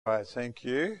All right, thank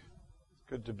you.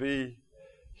 Good to be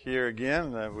here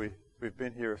again. We've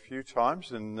been here a few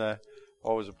times, and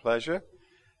always a pleasure.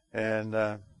 And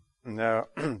now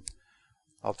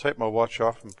I'll take my watch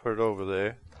off and put it over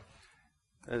there.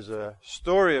 There's a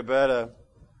story about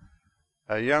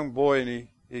a young boy, and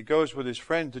he goes with his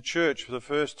friend to church for the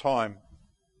first time,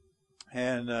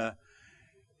 and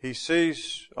he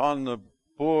sees on the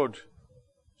board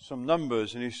some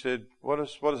numbers, and he said, "What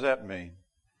does that mean?"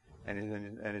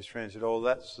 And his friend said, "Oh,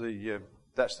 that's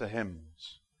the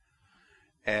hymns."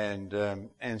 And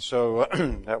so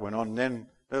that went on. And then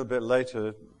a little bit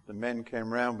later, the men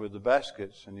came round with the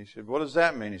baskets, and he said, "What does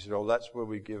that mean?" He said, "Oh, that's where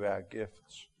we give our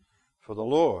gifts for the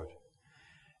Lord."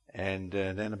 And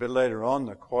then a bit later on,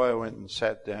 the choir went and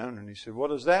sat down, and he said, "What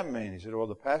does that mean?" He said, "Oh,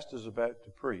 the pastor's about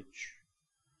to preach."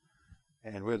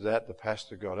 And with that, the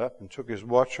pastor got up and took his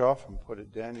watch off and put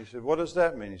it down. He said, "What does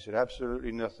that mean?" He said,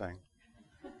 "Absolutely nothing."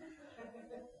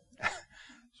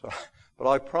 But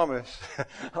I promise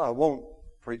I won't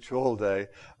preach all day.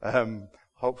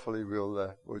 Hopefully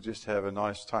we'll just have a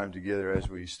nice time together as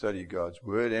we study God's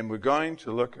Word. And we're going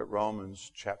to look at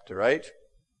Romans chapter 8.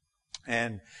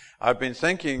 And I've been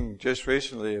thinking just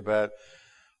recently about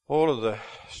all of the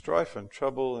strife and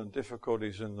trouble and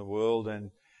difficulties in the world,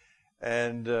 and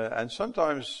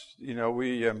sometimes, you know,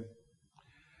 we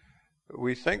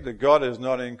think that God is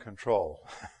not in control.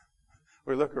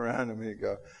 We look around and we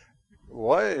go,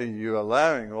 "Why are you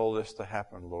allowing all this to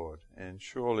happen, Lord?" And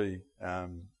surely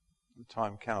the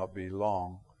time cannot be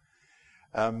long.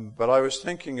 But I was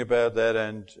thinking about that,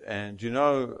 and you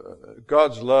know,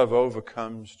 God's love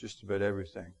overcomes just about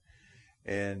everything.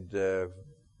 And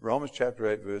Romans chapter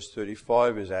 8 verse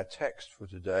 35 is our text for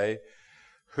today.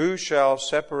 "Who shall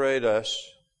separate us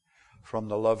from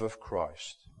the love of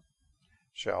Christ?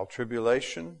 Shall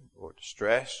tribulation or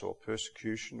distress or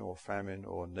persecution or famine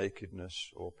or nakedness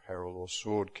or peril or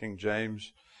sword?" King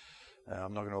James.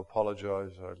 I'm not going to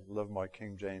apologize. I love my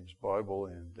King James Bible,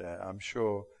 and I'm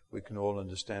sure we can all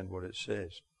understand what it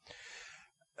says.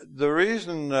 The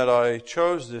reason that I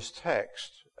chose this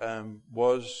text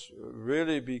was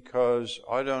really because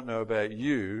I don't know about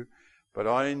you, but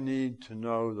I need to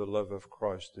know the love of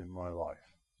Christ in my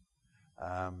life.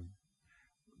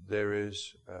 There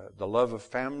is the love of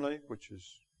family, which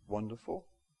is wonderful.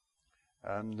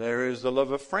 There is the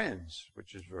love of friends,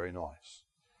 which is very nice.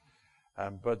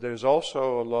 But there's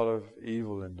also a lot of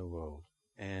evil in the world.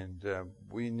 And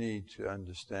we need to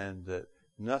understand that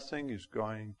nothing is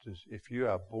going to, if you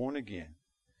are born again,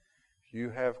 if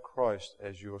you have Christ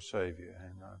as your Savior,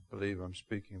 and I believe I'm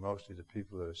speaking mostly to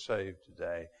people that are saved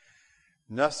today,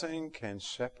 nothing can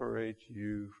separate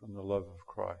you from the love of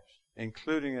Christ,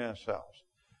 including ourselves.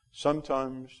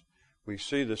 Sometimes we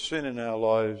see the sin in our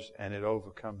lives and it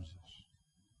overcomes us.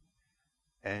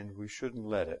 And we shouldn't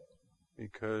let it,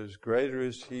 because greater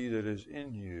is He that is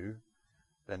in you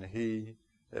than he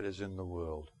that is in the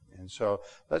world. And so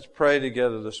let's pray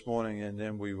together this morning, and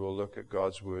then we will look at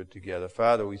God's Word together.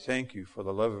 Father, we thank You for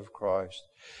the love of Christ.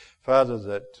 Father,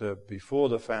 that before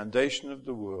the foundation of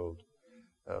the world,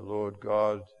 Lord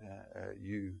God,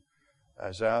 You,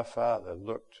 as our Father,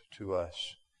 looked to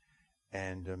us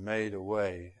and made a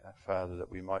way, Father, that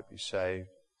we might be saved.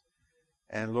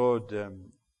 And Lord,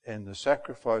 in the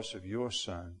sacrifice of Your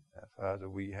Son, Father,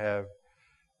 we have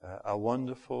a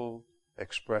wonderful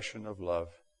expression of love.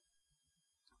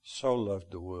 So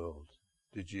loved the world,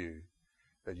 did You,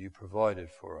 that You provided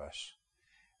for us.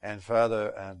 And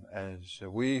Father, as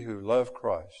we who love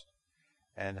Christ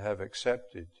and have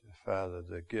accepted, Father,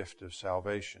 the gift of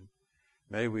salvation,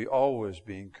 may we always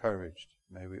be encouraged.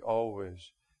 May we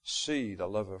always see the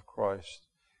love of Christ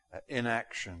in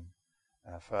action,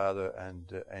 Father,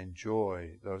 and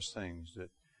enjoy those things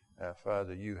that,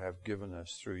 Father, You have given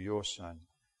us through Your Son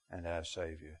and our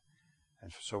Savior.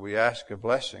 And so we ask a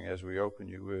blessing as we open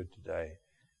Your Word today,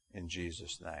 in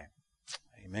Jesus' name.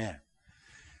 Amen.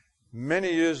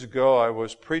 Many years ago, I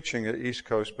was preaching at East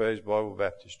Coast Bays Bible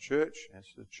Baptist Church.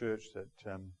 It's the church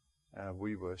that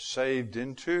we were saved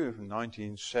into in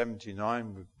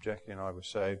 1979. Jackie and I were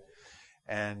saved.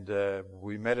 And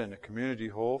we met in a community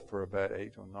hall for about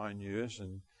 8 or 9 years,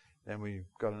 and then we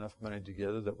got enough money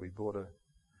together that we bought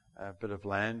a bit of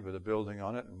land with a building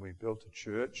on it, and we built a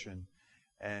church,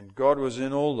 and God was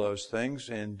in all those things.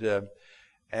 And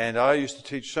I used to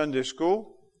teach Sunday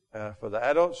school for the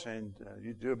adults, and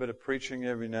you do a bit of preaching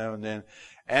every now and then.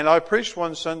 And I preached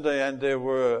one Sunday, and there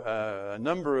were a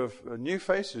number of new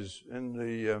faces in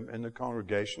the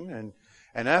congregation,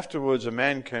 and afterwards a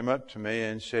man came up to me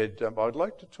and said, "I'd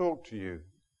like to talk to you."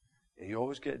 You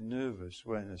always get nervous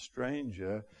when a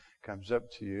stranger comes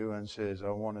up to you and says,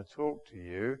 "I want to talk to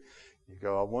you." You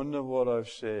go, I wonder what I've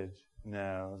said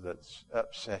now that's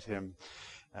upset him,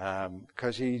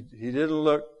 because he didn't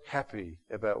look happy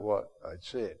about what I'd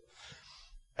said.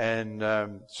 And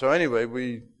so anyway,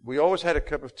 we always had a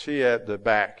cup of tea at the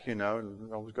back,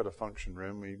 always got a function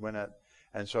room. We went out,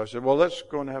 and so I said, well, let's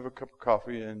go and have a cup of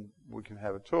coffee and we can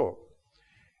have a talk.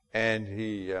 And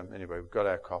he, anyway, we got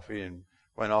our coffee and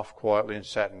went off quietly and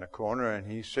sat in the corner,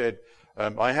 and he said,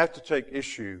 I have to take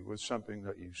issue with something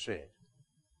that you said.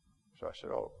 So I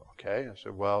said, oh, okay. I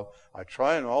said, well, I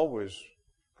try and always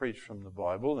preach from the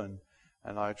Bible, and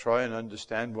I try and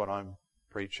understand what I'm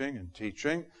preaching and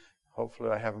teaching. Hopefully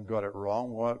I haven't got it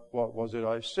wrong. What was it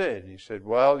I said? He said,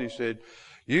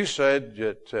 you said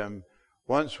that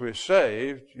once we're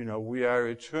saved, we are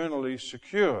eternally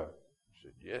secure. I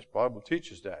said, yes, Bible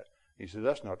teaches that. He said,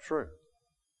 that's not true.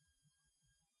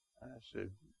 I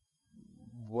said,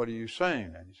 what are you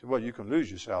saying then? He said, well, you can lose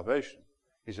your salvation.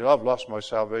 He said, I've lost my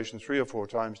salvation 3 or 4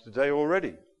 times today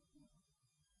already.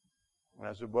 And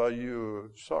I said, well,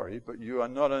 sorry, but you are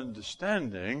not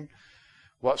understanding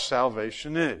what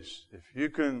salvation is. If you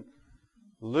can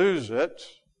lose it,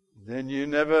 then you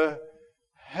never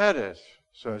had it.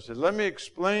 So I said, let me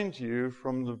explain to you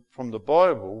from the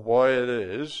Bible why it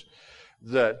is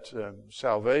that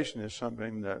salvation is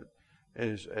something that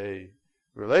is a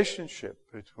relationship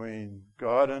between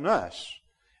God and us.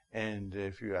 And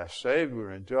if you are saved,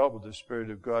 we're endowed with the Spirit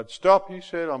of God. Stop, he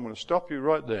said, I'm going to stop you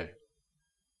right there.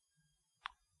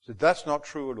 He said, that's not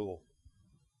true at all.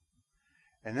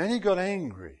 And then he got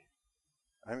angry.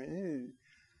 I mean,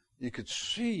 you could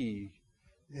see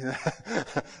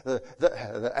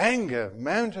the anger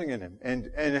mounting in him.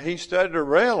 And he started to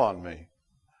rail on me.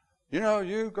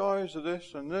 You guys are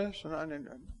this and this.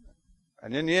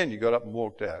 And in the end, he got up and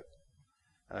walked out.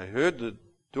 And I heard the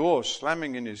door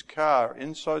slamming in his car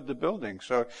inside the building.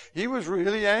 So he was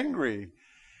really angry.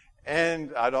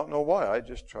 And I don't know why. I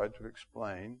just tried to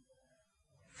explain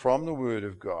from the Word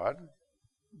of God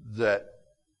that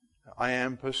I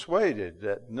am persuaded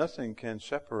that nothing can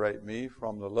separate me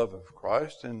from the love of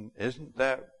Christ. And isn't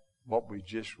that what we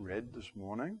just read this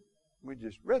morning? We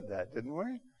just read that, didn't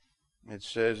we? It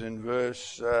says in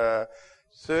verse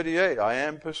 38, I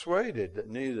am persuaded that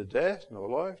neither death nor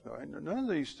life, none of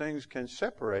these things can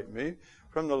separate me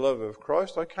from the love of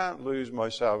Christ. I can't lose my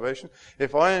salvation.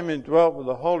 If I am indwelt with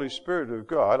the Holy Spirit of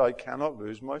God, I cannot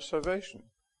lose my salvation.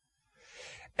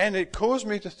 And it caused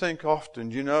me to think often,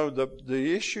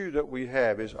 the issue that we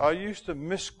have is I used to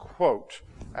misquote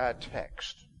our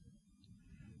text.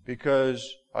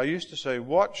 Because I used to say,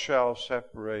 what shall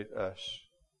separate us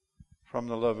from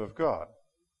the love of God?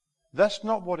 That's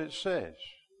not what it says.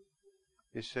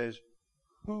 It says,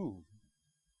 who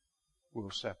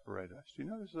will separate us? Do you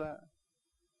notice that?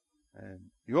 And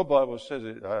your Bible says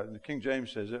it, the King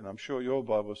James says it, and I'm sure your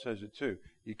Bible says it too.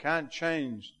 You can't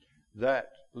change that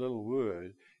little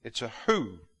word. It's a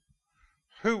who.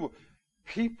 Who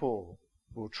people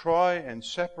will try and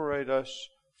separate us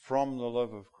from the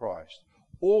love of Christ.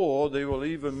 Or they will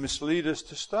even mislead us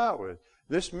to start with.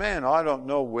 This man, I don't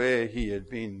know where he had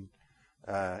been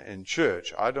in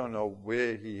church. I don't know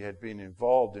where he had been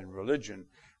involved in religion.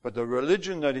 But the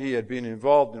religion that he had been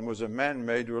involved in was a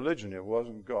man-made religion. It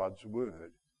wasn't God's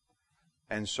Word.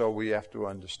 And so we have to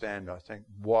understand, I think,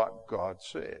 what God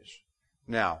says.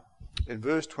 Now, in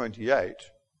verse 28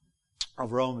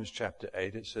 of Romans chapter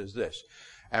 8, it says this,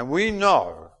 and we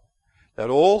know that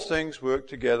all things work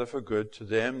together for good to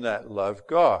them that love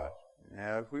God.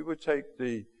 Now, if we would take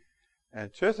the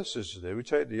antithesis of that, we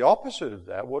take the opposite of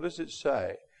that, what does it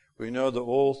say? We know that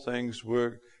all things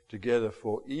work together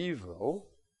for evil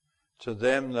to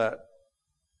them that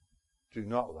do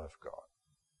not love God.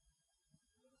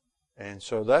 And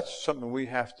so that's something we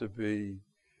have to be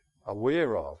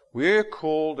aware of. We're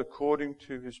called according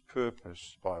to His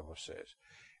purpose, the Bible says.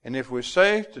 And if we're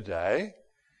saved today,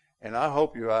 and I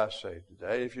hope you are saved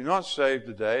today, if you're not saved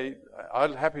today,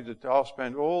 I'll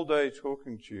spend all day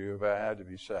talking to you about how to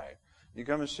be saved. You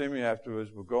come and see me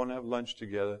afterwards, we'll go and have lunch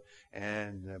together,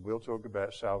 and we'll talk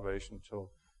about salvation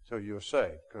till you're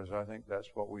saved, because I think that's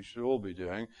what we should all be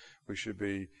doing. We should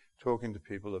be talking to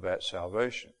people about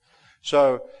salvation.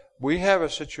 So we have a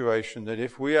situation that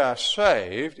if we are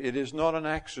saved, it is not an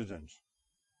accident.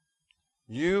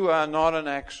 You are not an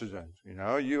accident.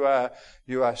 You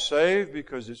are saved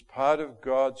because it's part of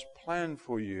God's plan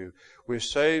for you. We're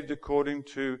saved according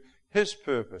to His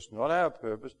purpose, not our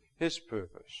purpose, His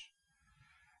purpose.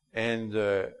 And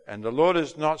the Lord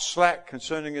is not slack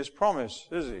concerning His promise,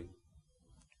 is He?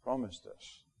 Promised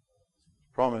us.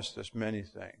 Promised us many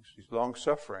things. He's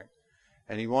long-suffering.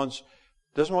 And He wants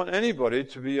doesn't want anybody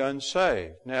to be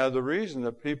unsaved. Now, the reason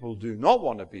that people do not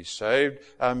want to be saved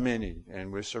are many,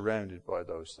 and we're surrounded by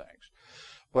those things.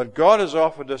 But God has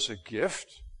offered us a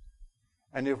gift,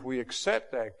 and if we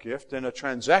accept that gift, then a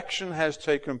transaction has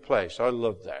taken place. I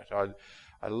love that.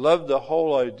 I love the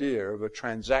whole idea of a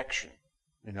transaction.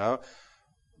 You know,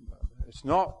 it's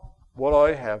not what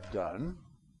I have done,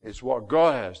 it's what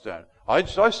God has done. I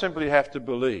simply have to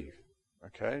believe.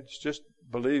 Okay? It's just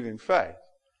believing faith.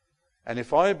 And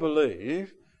if I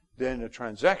believe, then a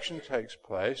transaction takes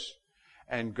place,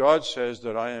 and God says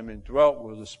that I am indwelt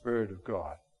with the Spirit of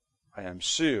God. I am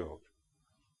sealed.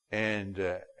 And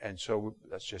so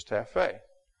let's just have faith.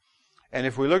 And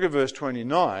if we look at verse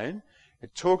 29,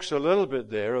 it talks a little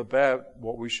bit there about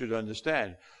what we should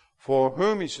understand. For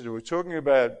whom, he said, we're talking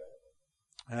about,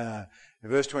 in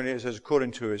verse 28 it says,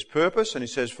 according to his purpose, and he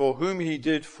says, for whom he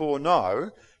did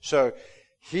foreknow. So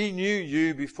he knew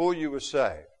you before you were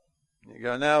saved. You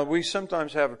go, now we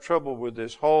sometimes have trouble with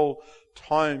this whole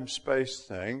time-space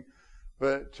thing,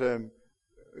 but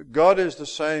God is the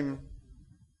same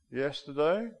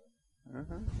yesterday,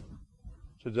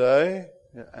 today,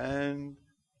 and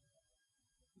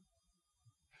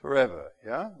forever.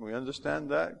 Yeah? We understand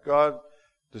that?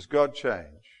 Does God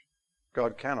change?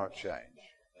 God cannot change.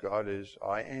 God is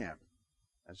I am.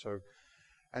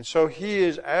 And so he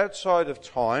is outside of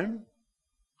time,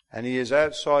 and he is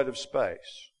outside of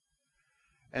space.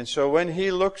 And so when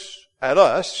he looks at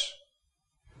us,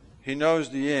 he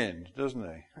knows the end, doesn't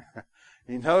he?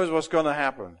 He knows what's going to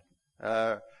happen.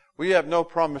 We have no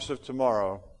promise of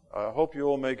tomorrow. I hope you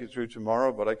all make it through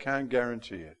tomorrow, but I can't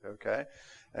guarantee it,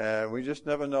 okay? We just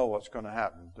never know what's going to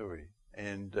happen, do we?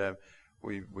 And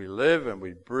we live and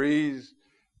we breathe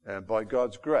by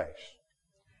God's grace.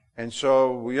 And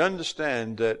so we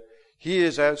understand that he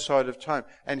is outside of time.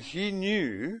 And he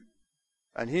knew,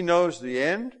 and he knows the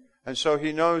end, and so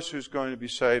he knows who's going to be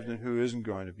saved and who isn't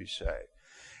going to be saved.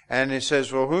 And it says,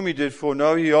 for whom he did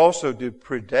foreknow, he also did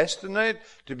predestinate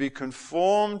to be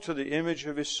conformed to the image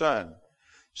of his Son.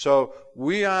 So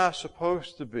we are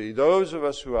supposed to be, those of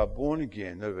us who are born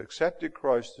again, that have accepted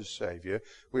Christ as Savior,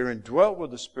 we're indwelt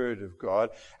with the Spirit of God,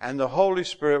 and the Holy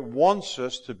Spirit wants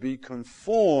us to be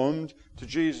conformed to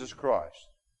Jesus Christ.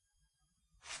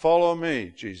 Follow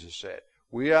me, Jesus said.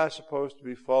 We are supposed to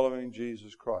be following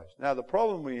Jesus Christ. Now, the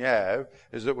problem we have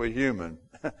is that we're human.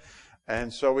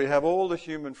 And so we have all the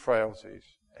human frailties.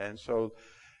 And so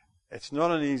it's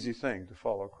not an easy thing to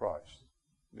follow Christ,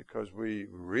 because we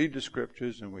read the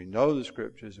Scriptures and we know the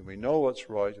Scriptures and we know what's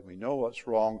right and we know what's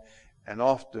wrong. And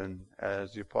often,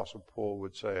 as the Apostle Paul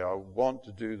would say, I want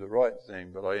to do the right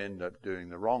thing, but I end up doing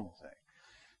the wrong thing.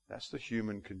 That's the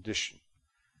human condition.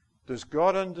 Does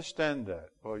God understand that?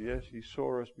 Well, yes, he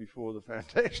saw us before the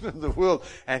foundation of the world,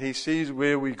 and he sees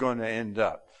where we're going to end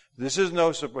up. This is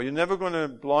no surprise. You're never going to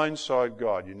blindside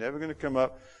God. You're never going to come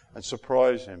up and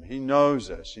surprise him. He knows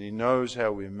us, and he knows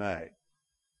how we're made.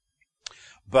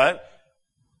 But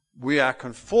we are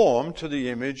conformed to the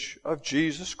image of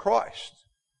Jesus Christ.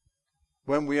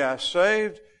 When we are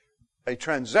saved, a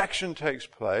transaction takes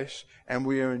place, and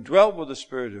we are indwelt with the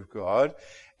Spirit of God.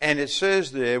 And it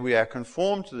says there, we are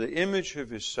conformed to the image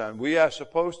of his Son. We are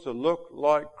supposed to look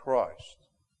like Christ.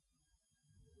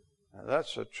 Now,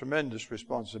 that's a tremendous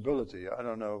responsibility. I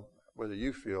don't know whether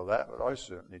you feel that, but I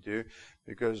certainly do,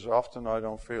 because often I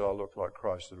don't feel I look like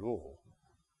Christ at all.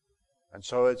 And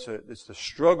so it's the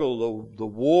struggle, the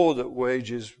war that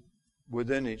wages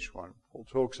within each one. Paul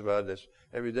talks about this.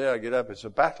 Every day I get up, it's a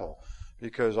battle,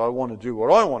 because I want to do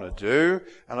what I want to do,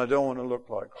 and I don't want to look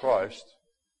like Christ.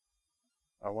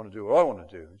 I want to do what I want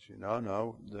to do.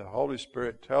 No, the Holy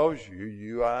Spirit tells you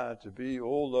you are to be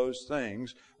all those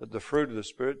things that the fruit of the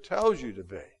Spirit tells you to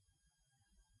be.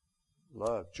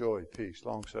 Love, joy, peace,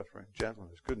 long-suffering,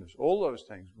 gentleness, goodness, all those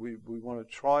things. We want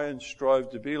to try and strive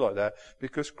to be like that,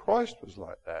 because Christ was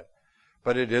like that.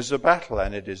 But it is a battle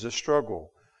and it is a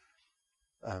struggle.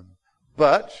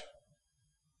 But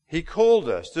he called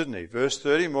us, didn't he? Verse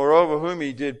 30, moreover, whom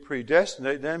he did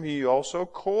predestinate, them he also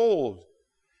called.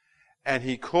 And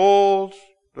he called,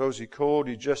 those he called,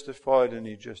 he justified, and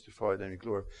he justified, then he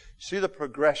glorified. See the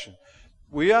progression.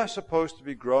 We are supposed to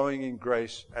be growing in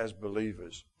grace as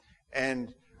believers.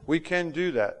 And we can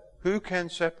do that. Who can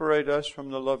separate us from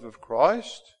the love of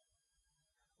Christ?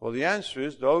 Well, the answer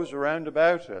is those around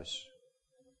about us.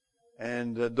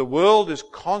 And the world is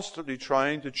constantly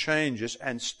trying to change us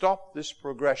and stop this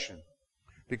progression.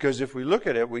 Because if we look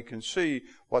at it, we can see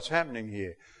what's happening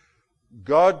here.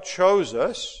 God chose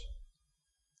us.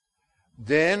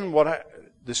 Then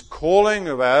this calling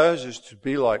of ours is to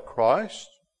be like Christ.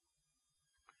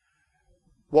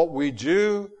 What we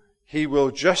do, He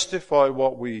will justify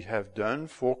what we have done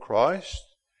for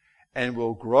Christ and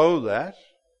will grow that.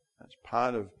 That's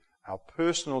part of our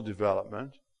personal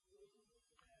development.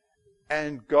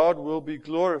 And God will be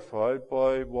glorified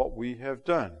by what we have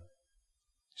done.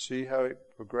 See how it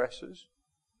progresses?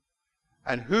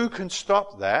 And who can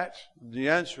stop that? The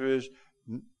answer is,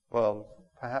 well,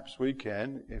 perhaps we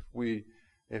can if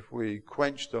we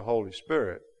quench the Holy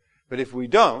Spirit. But if we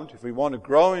don't, if we want to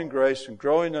grow in grace and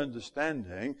grow in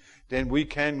understanding, then we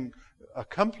can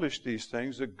accomplish these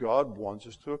things that God wants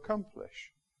us to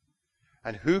accomplish.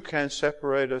 And who can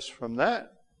separate us from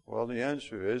that? Well, the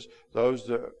answer is those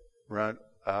that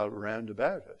are round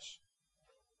about us.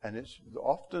 And it's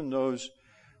often those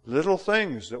little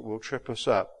things that will trip us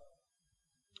up.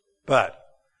 But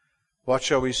what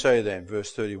shall we say then?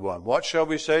 Verse 31. What shall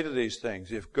we say to these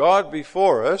things? If God be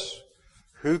for us,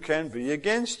 who can be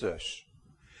against us?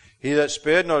 He that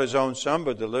spared not his own Son,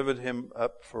 but delivered him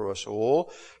up for us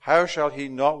all, how shall he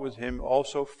not with him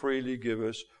also freely give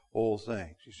us all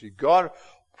things? You see, God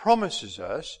promises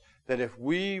us that if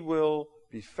we will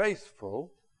be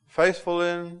faithful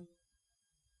in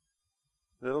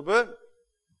a little bit,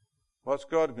 what's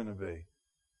God going to be?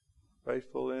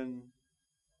 Faithful in,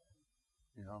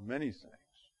 many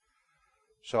things.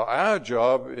 So our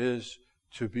job is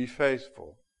to be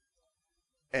faithful.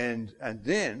 And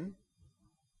then,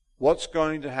 what's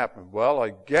going to happen? Well,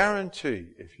 I guarantee,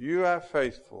 if you are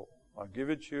faithful, I'll give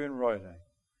it to you in writing,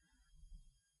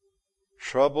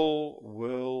 trouble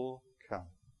will come.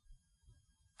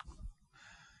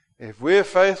 If we're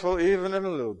faithful even in a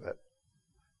little bit,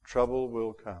 trouble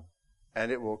will come.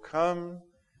 And it will come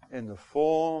in the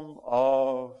form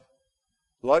of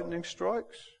lightning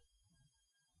strikes,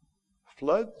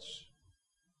 floods,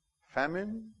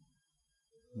 famine.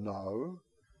 No.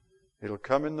 It'll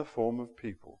come in the form of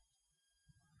people.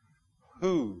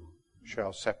 Who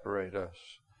shall separate us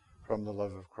from the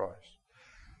love of Christ?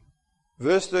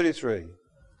 Verse 33.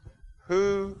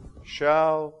 Who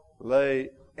shall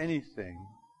lay anything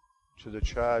to the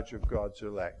charge of God's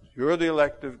elect? You're the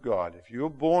elect of God. If you're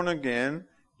born again,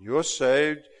 you're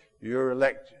saved, you're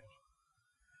elected.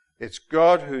 It's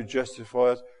God who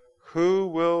justifieth. Who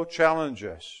will challenge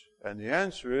us? And the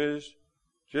answer is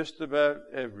just about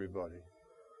everybody.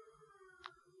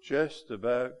 Just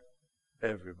about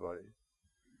everybody.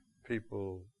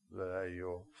 People that are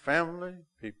your family,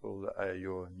 people that are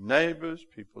your neighbors,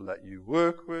 people that you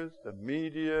work with, the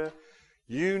media,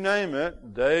 you name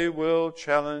it, they will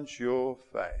challenge your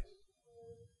faith.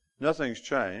 Nothing's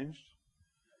changed.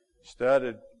 It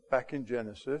started back in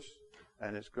Genesis,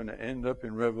 and it's going to end up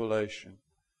in Revelation.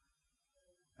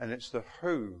 And it's the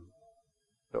who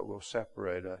that will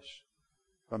separate us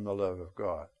from the love of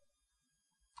God.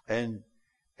 And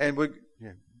we've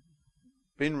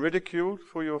been ridiculed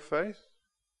for your faith.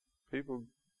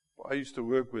 I used to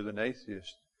work with an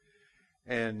atheist,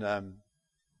 and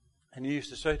he used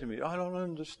to say to me, "I don't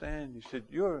understand." He said,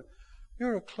 "You're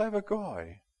a clever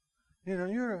guy.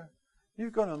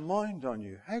 You've got a mind on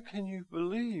you. How can you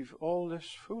believe all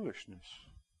this foolishness?"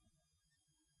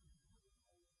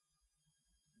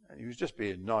 And he was just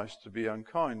being nice to be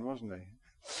unkind, wasn't he?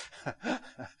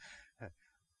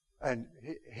 And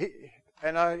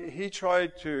he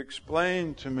tried to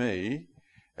explain to me.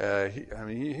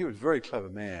 He was a very clever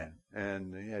man,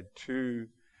 and he had two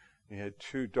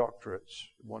doctorates.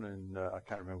 One in I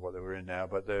can't remember what they were in now,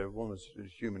 but one was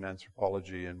human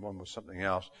anthropology, and one was something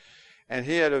else. And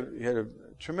he had a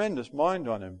tremendous mind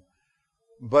on him,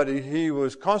 but he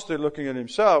was constantly looking at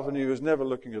himself, and he was never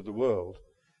looking at the world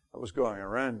that was going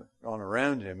on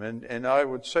around him. And I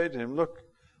would say to him,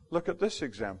 Look at this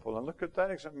example and look at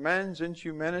that example. Man's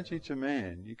inhumanity to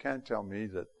man. You can't tell me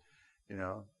that,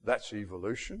 that's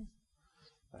evolution.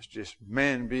 That's just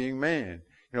man being man.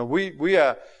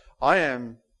 I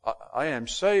am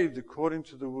saved according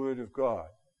to the Word of God.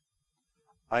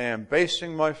 I am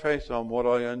basing my faith on what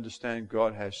I understand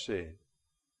God has said.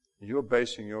 You're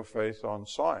basing your faith on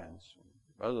science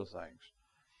and other things.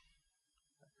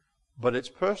 But it's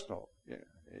personal.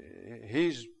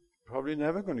 He's probably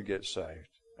never going to get saved.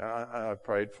 I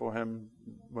prayed for him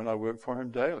when I worked for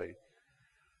him daily.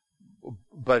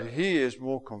 But he is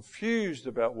more confused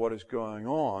about what is going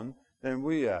on than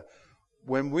we are.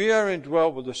 When we are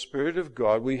indwelt with the Spirit of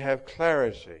God, we have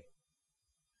clarity.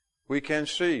 We can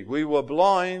see. We were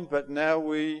blind, but now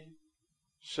we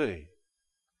see.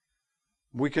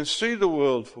 We can see the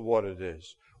world for what it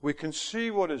is. We can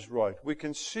see what is right. We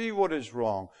can see what is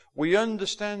wrong. We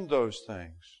understand those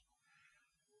things.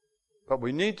 But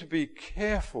we need to be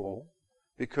careful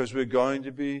because we're going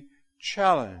to be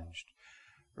challenged.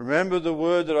 Remember the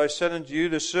word that I said unto you,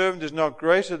 the servant is not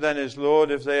greater than his Lord.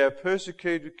 If they have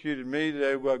persecuted me,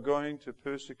 they were going to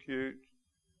persecute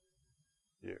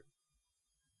you.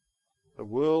 The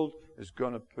world is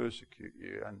going to persecute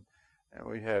you. And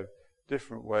we have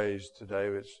different ways today.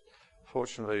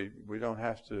 Fortunately, we don't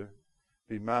have to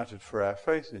be martyred for our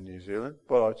faith in New Zealand.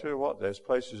 But I tell you what, there's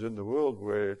places in the world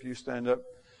where if you stand up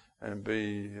and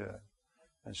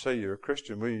and say you're a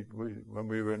Christian, when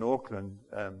we were in Auckland,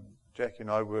 Jackie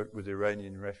and I worked with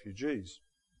Iranian refugees,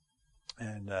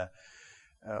 and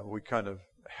we kind of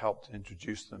helped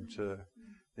introduce them to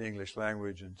the English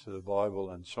language and to the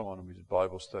Bible and so on, and we did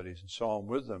Bible studies and so on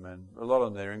with them, and a lot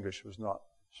of their English was not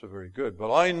so very good.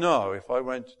 But I know if I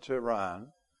went to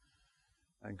Tehran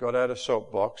and got out a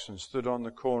soapbox and stood on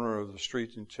the corner of the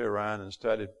street in Tehran and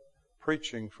started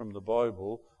preaching from the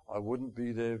Bible, I wouldn't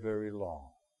be there very long.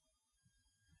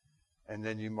 And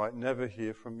then you might never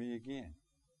hear from me again.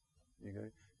 You go,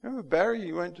 remember Barry?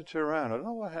 He went to Tehran. I don't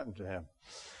know what happened to him.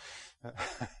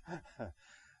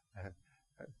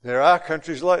 There are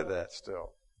countries like that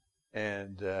still,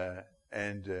 and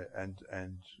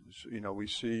we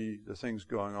see the things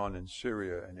going on in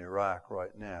Syria and Iraq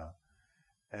right now,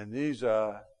 and these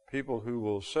are people who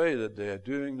will say that they are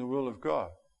doing the will of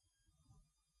God.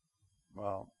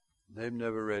 Well, they've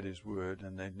never read His Word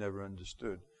and they've never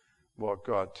understood what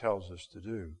God tells us to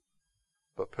do.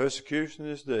 But persecution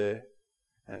is there,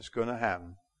 and it's going to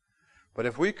happen. But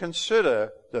if we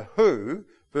consider the who,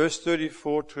 verse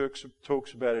 34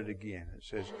 talks about it again. It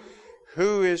says,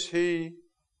 who is he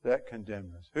that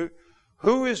condemneth?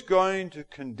 Who is going to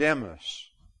condemn us?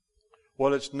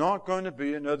 Well, it's not going to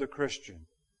be another Christian.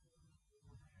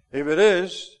 If it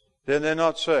is, then they're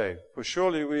not saved. For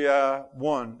surely we are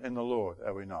one in the Lord,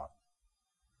 are we not?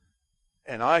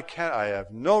 And I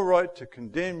have no right to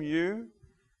condemn you.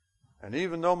 And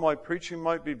even though my preaching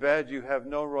might be bad, you have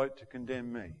no right to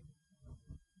condemn me.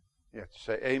 You have to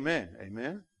say amen.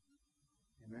 Amen?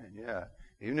 Amen, yeah.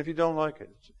 Even if you don't like it.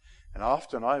 And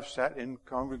often I've sat in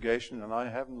congregation and I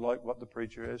haven't liked what the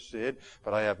preacher has said,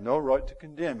 but I have no right to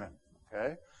condemn him.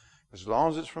 Okay? As long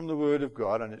as it's from the Word of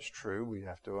God and it's true, we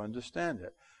have to understand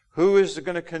it. Who is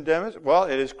going to condemn us? Well,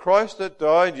 it is Christ that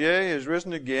died, yea, is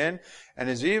risen again, and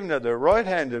is even at the right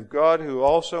hand of God, who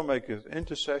also maketh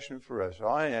intercession for us.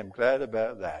 I am glad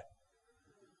about that.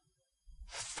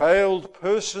 Failed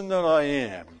person that I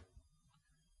am,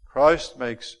 Christ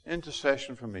makes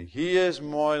intercession for me. He is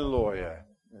my lawyer.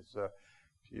 If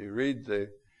you read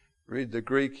the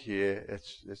Greek here,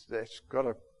 it's got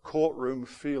a courtroom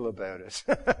feel about it.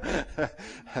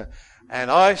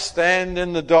 And I stand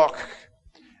in the dock.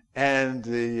 And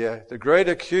the great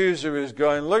accuser is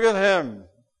going, look at him.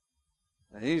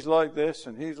 And he's like this,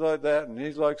 and he's like that, and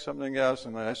he's like something else.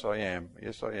 And yes, I am.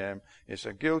 Yes, I am. It's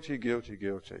a guilty, guilty,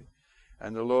 guilty.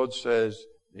 And the Lord says,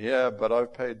 yeah, but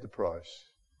I've paid the price.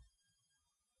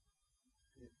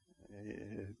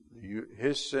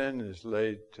 His sin is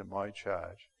laid to my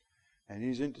charge. And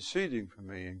He's interceding for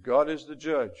me. And God is the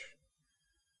judge.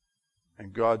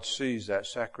 And God sees that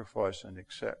sacrifice and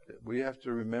accepts it. We have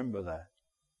to remember that.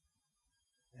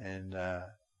 And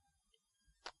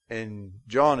in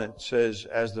John it says,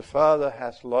 as the Father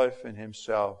hath life in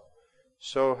Himself,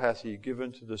 so hath He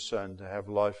given to the Son to have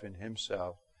life in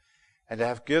Himself, and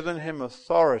hath given Him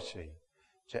authority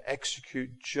to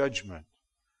execute judgment,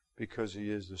 because He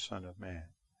is the Son of Man.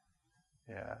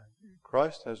 Yeah,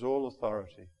 Christ has all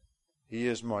authority. He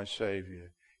is my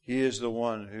Savior. He is the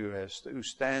one who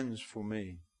stands for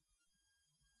me.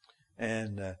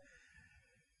 And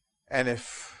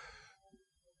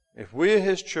if we are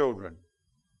His children,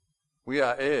 we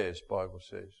are heirs, Bible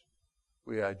says.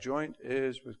 We are joint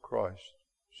heirs with Christ.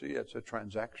 See, it's a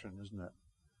transaction, isn't it?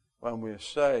 When we are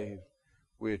saved,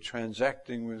 we are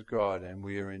transacting with God, and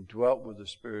we are indwelt with the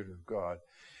Spirit of God.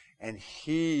 And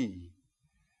He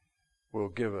will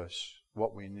give us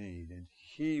what we need, and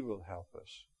He will help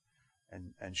us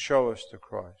and show us to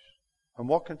Christ. And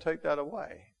what can take that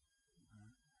away?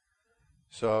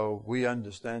 So we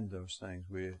understand those things.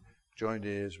 We're joint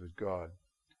heirs with God.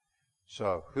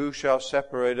 So, who shall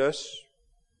separate us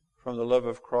from the love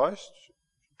of Christ?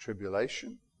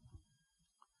 Tribulation.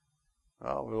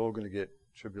 Well, we're all going to get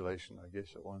tribulation, I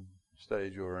guess, at one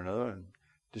stage or another, and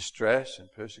distress and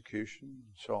persecution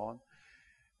and so on.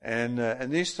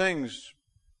 And these things,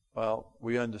 well,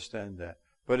 we understand that.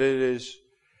 But it is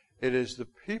the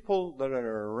people that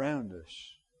are around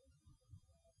us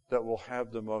that will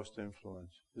have the most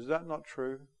influence. Is that not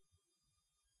true?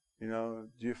 You know,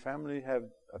 do your family have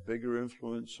a bigger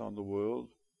influence on the world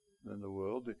than the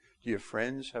world? Do your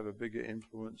friends have a bigger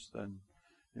influence than,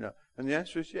 you know? And the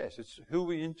answer is yes. It's who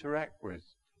we interact with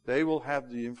They will have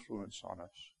the influence on us.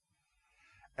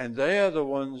 And they are the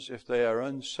ones, if they are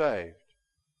unsaved,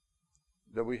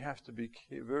 that we have to be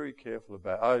very careful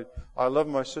about. I love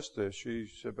my sister,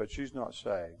 but she's not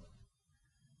saved.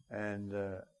 And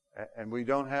we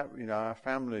don't have, our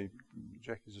family,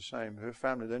 Jackie's the same, her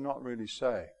family, they're not really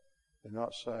saved. They're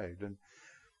not saved. And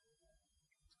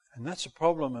that's a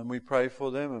problem, and we pray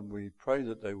for them, and we pray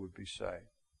that they would be saved.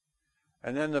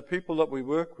 And then the people that we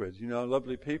work with,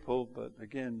 lovely people, but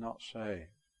again, not saved,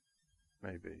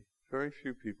 maybe. Very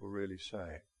few people really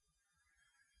saved.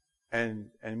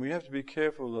 And we have to be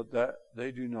careful that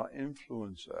they do not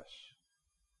influence us,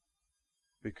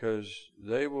 because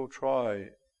they will try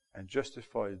and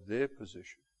justify their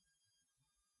position.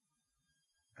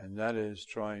 And that is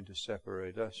trying to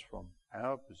separate us from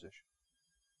our position.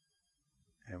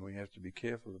 And we have to be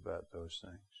careful about those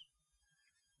things.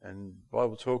 And the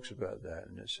Bible talks about that,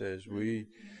 and it says,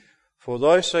 for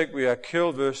thy sake we are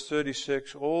killed, verse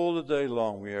 36, all the day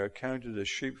long we are accounted as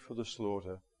sheep for the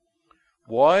slaughter.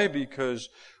 Why? Because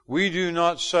we do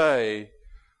not say,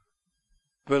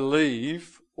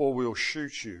 believe or we'll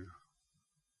shoot you.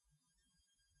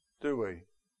 Do we?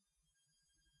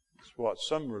 It's what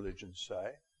some religions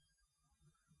say.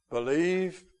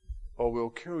 Believe or we'll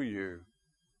kill you.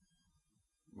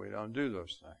 We don't do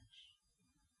those things.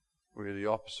 We're the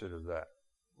opposite of that.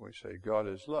 We say God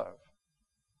is love.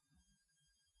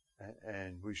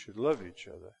 And we should love each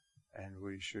other. And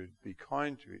we should be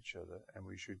kind to each other. And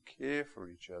we should care for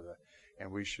each other.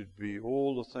 And we should be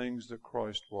all the things that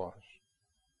Christ was.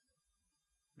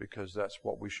 Because that's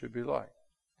what we should be like.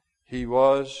 He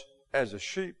was, as a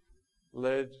sheep,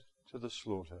 led to the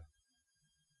slaughter.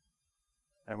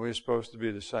 And we're supposed to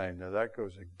be the same. Now that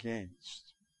goes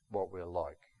against what we're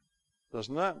like.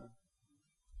 Doesn't that?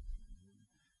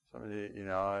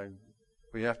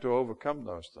 We have to overcome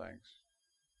those things.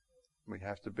 We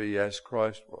have to be as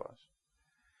Christ was.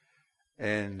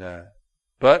 And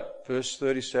but verse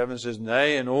 37 says,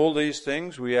 nay, in all these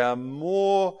things we are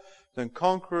more than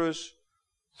conquerors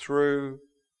through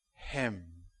Him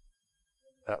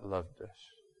that loved us.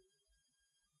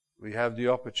 We have the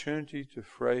opportunity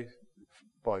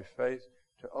by faith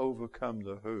to overcome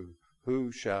the who.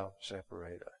 Who shall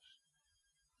separate us?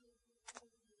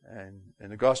 And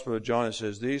in the Gospel of John it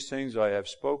says, these things I have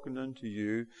spoken unto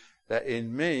you, that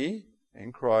in me,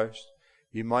 in Christ,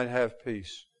 you might have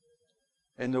peace.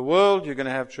 In the world you're going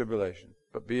to have tribulation,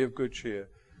 but be of good cheer.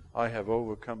 I have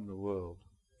overcome the world.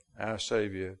 Our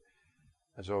Saviour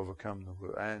has overcome the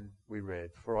world. And we read,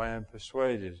 for I am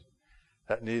persuaded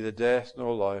that neither death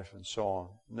nor life, and so on,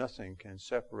 nothing can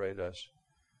separate us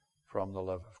from the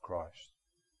love of Christ.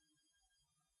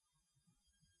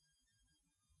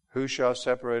 Who shall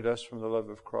separate us from the love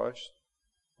of Christ?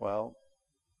 Well,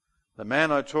 the man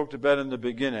I talked about in the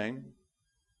beginning,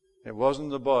 it wasn't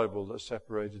the Bible that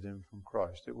separated him from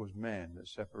Christ. It was man that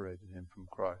separated him from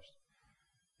Christ.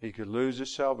 He could lose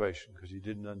his salvation because he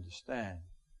didn't understand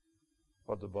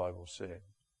what the Bible said.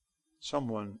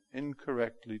 Someone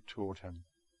incorrectly taught him.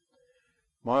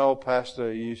 My old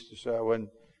pastor, he used to say, when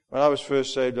I was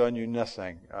first saved, I knew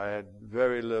nothing. I had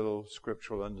very little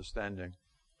scriptural understanding.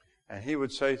 And he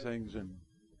would say things and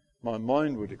my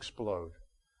mind would explode.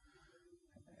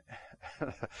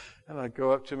 And I'd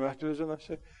go up to him afterwards and I'd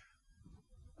say,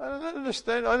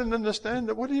 I didn't understand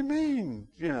that. What do you mean?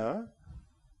 And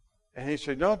he'd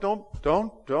say, no,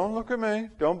 don't look at me.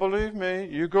 Don't believe me.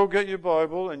 You go get your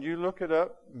Bible and you look it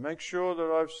up. Make sure that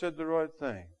I've said the right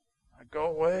thing. I'd go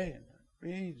away and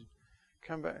read,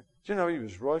 come back. He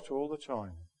was right all the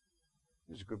time.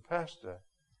 He's a good pastor.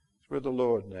 He's with the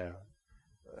Lord now.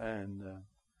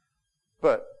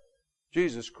 But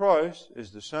Jesus Christ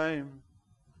is the same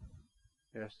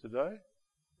yesterday,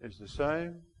 is the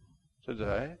same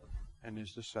today, and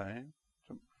is the same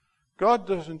tomorrow. God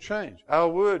doesn't change. Our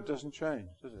word doesn't change,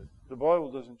 does it? The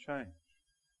Bible doesn't change.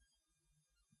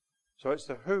 So it's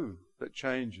the who that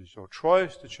changes, or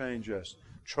tries to change us,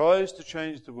 tries to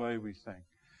change the way we think.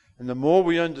 And the more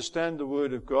we understand the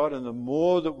Word of God, and the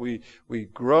more that we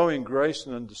grow in grace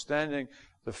and understanding,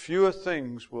 the fewer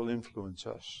things will influence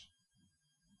us.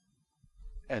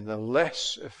 And the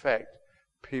less effect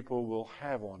people will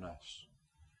have on us.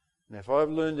 And if I've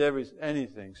learned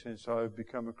anything since I've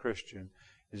become a Christian,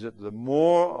 is that the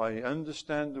more I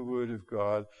understand the Word of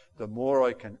God, the more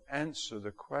I can answer the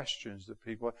questions that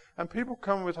people... And people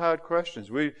come with hard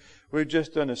questions. We've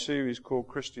just done a series called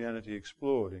Christianity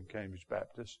Explored in Cambridge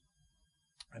Baptist.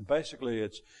 And basically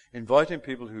it's inviting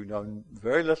people who know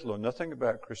very little or nothing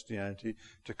about Christianity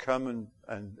to come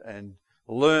and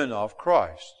learn of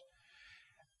Christ.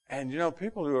 And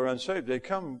people who are unsaved, they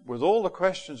come with all the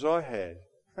questions I had.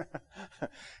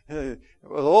 With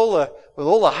all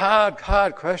the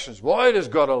hard questions, why does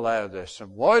God allow this?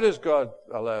 And why does God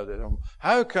allow that? And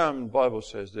how come the Bible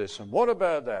says this? And what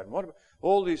about that? And what about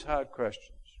all these hard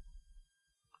questions?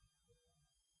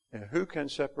 Who can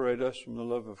separate us from the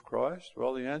love of Christ?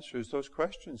 Well, the answer is those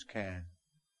questions can.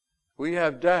 We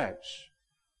have doubts.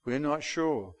 We're not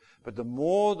sure. But the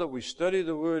more that we study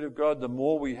the Word of God, the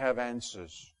more we have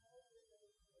answers.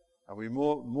 And the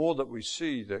more that we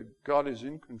see that God is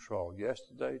in control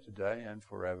yesterday, today, and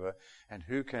forever. And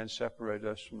who can separate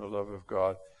us from the love of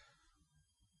God?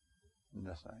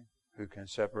 Nothing. Who can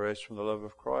separate us from the love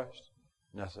of Christ?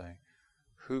 Nothing.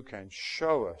 Who can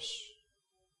show us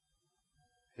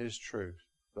His truth?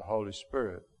 The Holy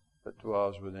Spirit that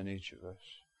dwells within each of us.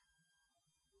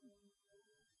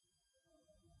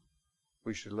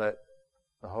 We should let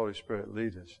the Holy Spirit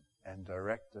lead us and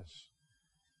direct us.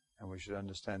 And we should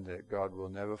understand that God will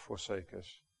never forsake us.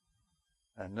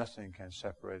 And nothing can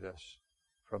separate us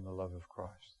from the love of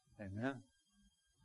Christ. Amen.